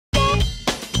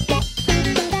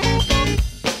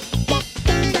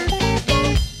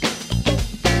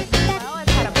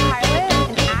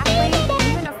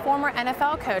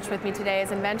Switch with me today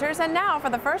as inventors, and now for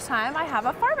the first time I have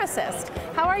a pharmacist.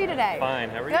 How are you today? Fine,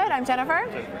 how are you? Good, I'm Jennifer.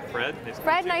 Fred.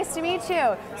 Fred, nice to meet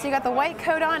you. So you got the white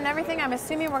coat on and everything. I'm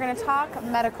assuming we're going to talk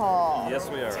medical. Yes,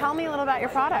 we are. Tell me a little about your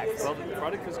product. Well, the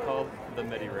product is called the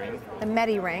Medi-Ring. The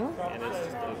Medi-Ring. And it's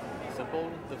just a simple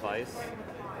device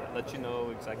that lets you know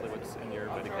exactly what's in your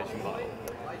medication bottle.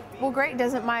 Well, great.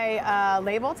 Doesn't my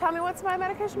label tell me what's in my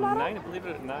medication bottle? Believe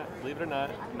it or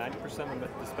not, 90%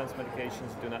 of dispensed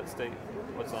medications do not state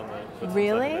what's on what's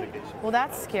really? inside the medication. Well,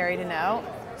 that's scary to know.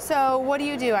 So what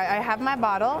do? I have my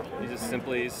bottle. You just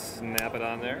simply snap it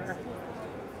on there,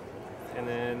 and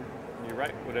then you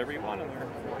write whatever you want on there,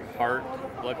 like heart,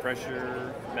 blood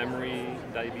pressure, memory,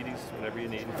 diabetes, whatever you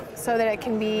need. So that it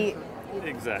can be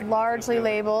largely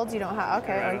labeled. You don't have,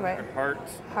 okay, right.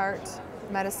 Heart,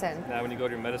 medicine. Now when you go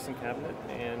to your medicine cabinet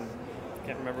and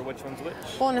can't remember which one's which.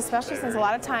 Well, and especially since a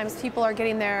lot of times people are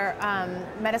getting their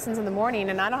medicines in the morning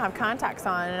and I don't have contacts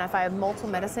on, and if I have multiple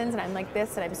medicines and I'm like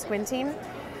this and I'm squinting.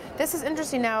 This is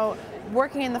interesting. Now,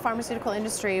 working in the pharmaceutical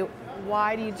industry,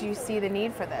 why did you see the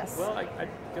need for this? Well, I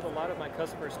get a lot of my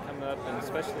customers coming up, and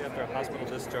especially after a hospital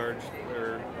discharge,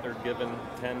 they're given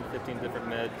 10, 15 different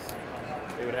meds.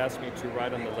 They would ask me to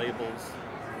write on the labels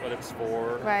what it's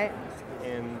for. Right.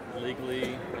 And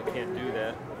legally, I can't do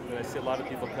that. And I see a lot of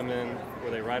people come in where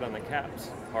they write on the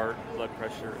caps, heart, blood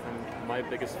pressure, and my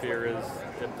biggest fear is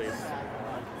if they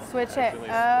switch it.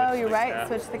 Oh, you're right,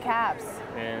 switch the caps.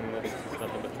 And it's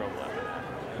nothing but trouble after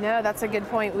that. No, that's a good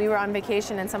point. We were on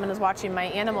vacation and someone was watching my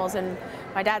animals, and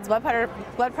my dad's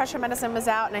blood pressure medicine was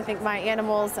out, and I think my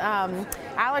animal's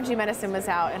allergy medicine was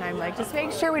out, and I'm like, just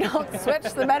make sure we don't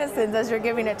switch the medicines as you're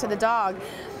giving it to the dog.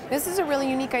 This is a really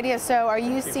unique idea. So are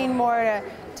you seeing more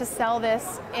to sell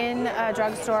this in a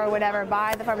drugstore or whatever,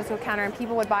 by the pharmaceutical counter, and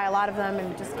people would buy a lot of them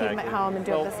and just keep them at home and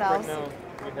do it themselves? Right now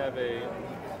we have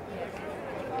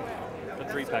a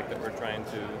 3-pack that we're trying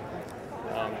to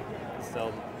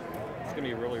sell. It's going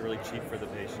to be really, really cheap for the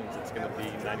patients. It's going to be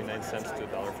 99 cents to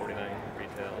 $1.49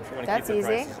 retail. So we want to keep the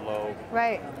prices low.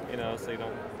 Right. You know, so you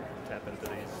don't tap into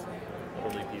these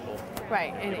elderly people.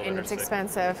 Right, and it's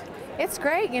expensive. It's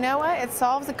great. You know what? It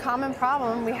solves a common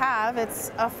problem we have. It's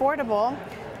affordable.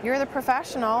 You're the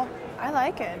professional. I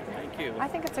like it. Thank you. I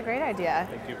think it's a great idea.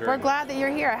 Thank you very much. We're glad that you're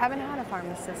here. I haven't had a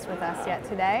pharmacist with us yet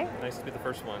today. Nice to be the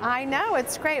first one. I know.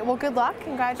 It's great. Well, good luck.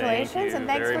 Congratulations. Thank you and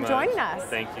thanks for joining us.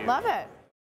 Thank you. Love it.